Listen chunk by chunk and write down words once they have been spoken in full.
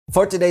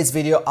For today's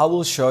video, I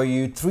will show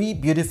you 3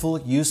 beautiful,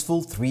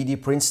 useful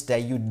 3D prints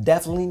that you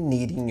definitely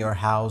need in your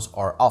house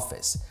or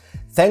office.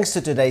 Thanks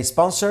to today's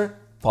sponsor,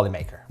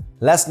 Polymaker.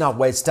 Let's not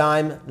waste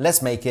time,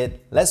 let's make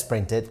it, let's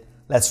print it,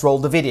 let's roll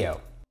the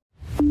video.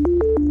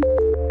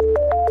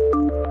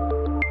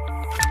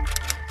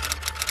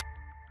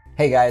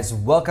 Hey guys,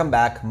 welcome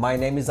back. My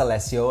name is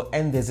Alessio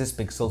and this is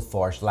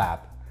PixelForge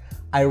Lab.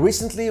 I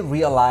recently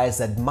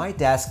realized that my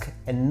desk,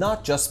 and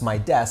not just my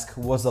desk,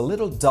 was a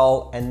little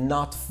dull and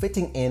not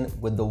fitting in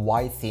with the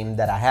white theme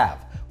that I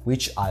have,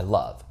 which I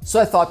love. So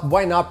I thought,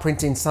 why not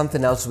printing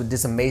something else with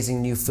these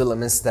amazing new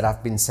filaments that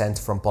have been sent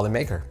from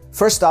Polymaker.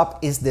 First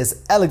up is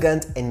this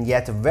elegant and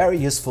yet very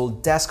useful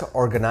desk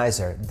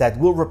organizer that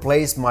will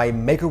replace my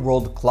Maker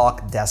World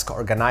clock desk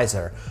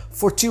organizer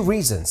for 2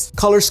 reasons.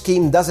 Color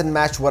scheme doesn't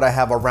match what I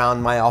have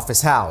around my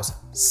office house.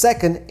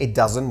 Second, it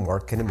doesn't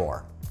work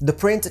anymore. The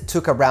print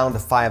took around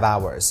 5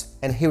 hours,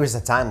 and here is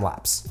a time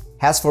lapse.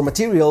 As for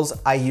materials,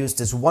 I used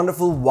this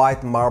wonderful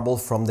white marble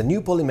from the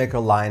new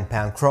Polymaker line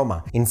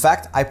Panchroma. In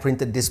fact, I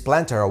printed this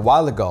planter a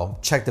while ago,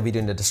 check the video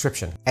in the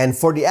description. And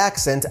for the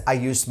accent, I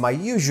used my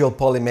usual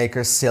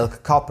Polymaker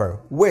silk copper,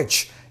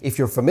 which, if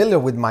you're familiar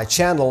with my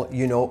channel,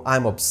 you know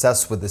I'm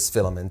obsessed with this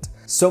filament.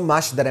 So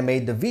much that I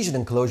made the vision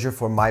enclosure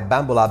for my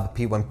Bambolab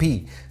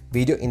P1P,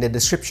 video in the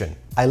description.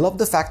 I love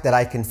the fact that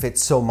I can fit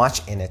so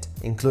much in it,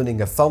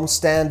 including a foam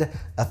stand,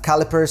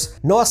 calipers,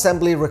 no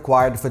assembly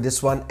required for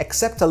this one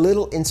except a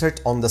little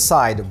insert on the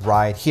side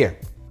right here,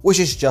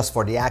 which is just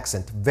for the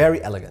accent,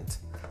 very elegant.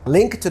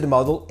 Link to the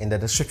model in the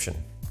description.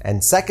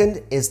 And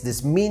second is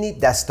this mini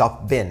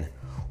desktop bin.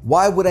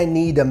 Why would I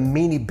need a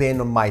mini bin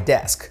on my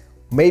desk?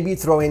 Maybe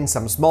throw in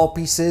some small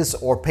pieces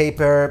or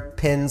paper,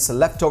 pins,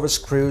 leftover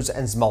screws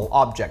and small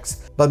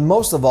objects. But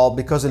most of all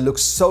because it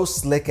looks so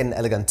slick and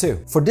elegant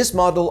too. For this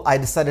model I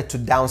decided to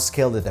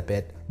downscale it a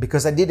bit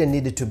because I didn't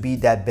need it to be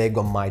that big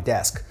on my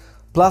desk.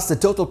 Plus the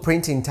total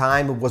printing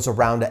time was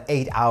around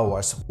 8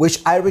 hours, which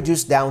I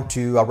reduced down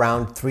to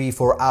around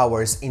 3-4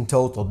 hours in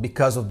total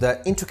because of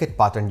the intricate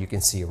pattern you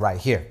can see right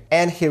here.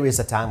 And here is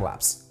a time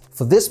lapse.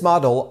 For this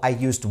model, I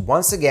used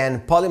once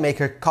again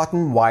Polymaker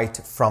Cotton White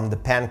from the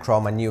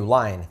Panchroma new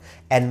line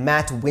and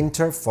Matte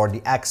Winter for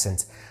the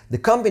accent. The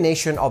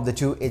combination of the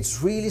two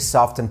is really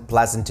soft and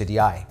pleasant to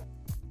the eye.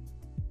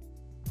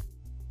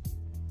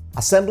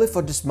 Assembly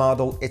for this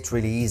model, it's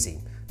really easy.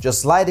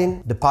 Just slide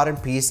in the pattern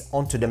piece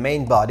onto the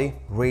main body,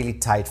 really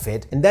tight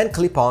fit, and then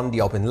clip on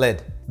the open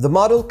lid. The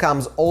model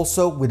comes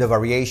also with a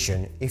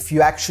variation if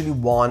you actually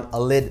want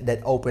a lid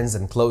that opens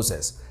and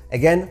closes.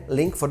 Again,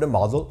 link for the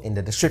model in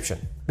the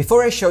description.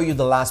 Before I show you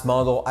the last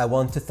model, I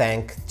want to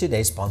thank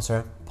today's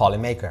sponsor,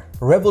 Polymaker.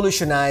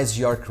 Revolutionize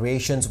your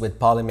creations with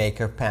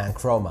Polymaker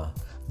Panchroma,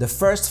 the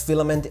first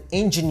filament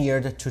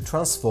engineered to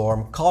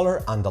transform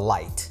color under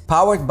light.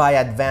 Powered by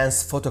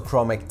advanced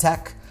photochromic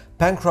tech,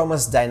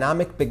 Panchroma's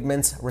dynamic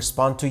pigments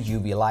respond to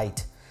UV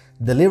light,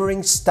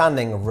 delivering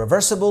stunning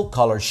reversible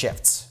color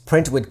shifts.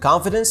 Print with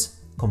confidence,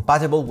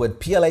 compatible with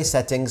PLA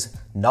settings,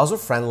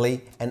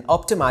 nozzle-friendly, and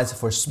optimized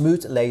for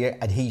smooth layer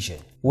adhesion.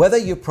 Whether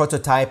you're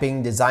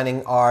prototyping,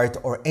 designing art,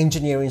 or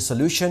engineering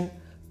solution,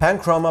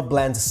 Panchroma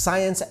blends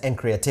science and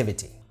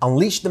creativity.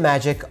 Unleash the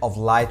magic of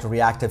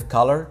light-reactive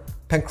color,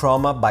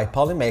 Panchroma by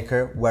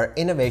Polymaker, where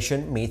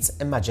innovation meets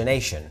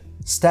imagination.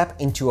 Step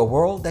into a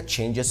world that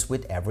changes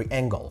with every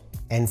angle.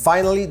 And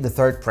finally, the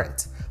third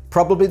print,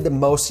 probably the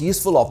most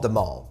useful of them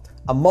all,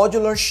 a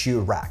modular shoe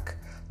rack.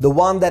 The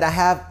one that I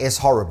have is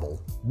horrible.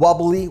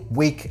 Wobbly,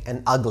 weak,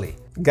 and ugly.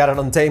 Got it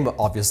on tame,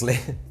 obviously.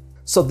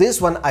 So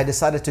this one I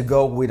decided to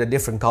go with a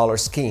different color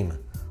scheme.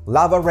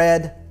 Lava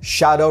red,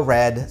 shadow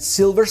red,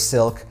 silver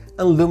silk,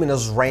 and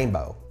luminous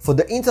rainbow. For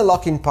the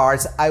interlocking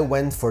parts I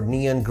went for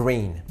neon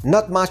green.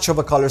 Not much of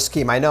a color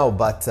scheme, I know,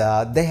 but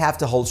they have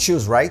to hold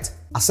shoes, right?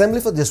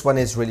 Assembly for this one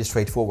is really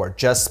straightforward.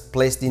 Just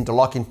place the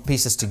interlocking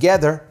pieces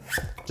together,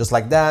 just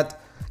like that,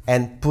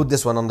 and put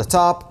this one on the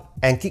top,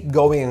 and keep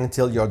going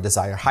until your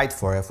desired height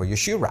for your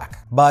shoe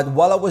rack. But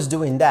while I was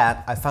doing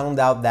that, I found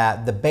out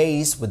that the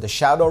base with the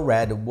shadow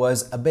red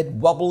was a bit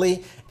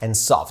wobbly and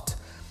soft.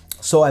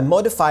 So I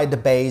modified the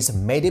base,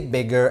 made it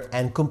bigger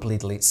and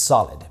completely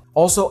solid.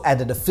 Also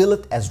added a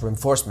fillet as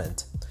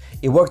reinforcement.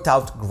 It worked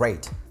out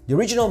great. The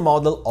original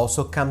model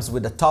also comes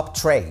with a top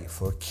tray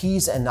for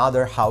keys and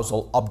other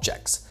household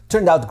objects.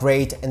 Turned out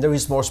great and there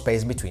is more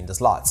space between the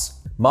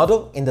slots.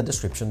 Model in the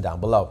description down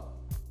below.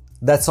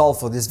 That's all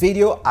for this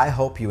video, I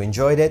hope you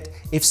enjoyed it.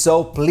 If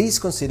so, please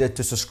consider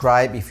to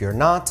subscribe if you're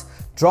not,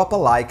 drop a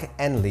like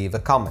and leave a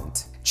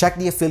comment. Check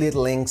the affiliate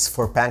links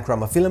for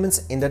Panchroma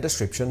filaments in the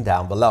description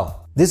down below.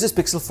 This is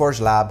PixelForge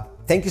Lab,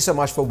 thank you so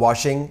much for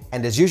watching,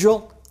 and as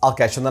usual, I'll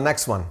catch you on the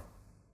next one.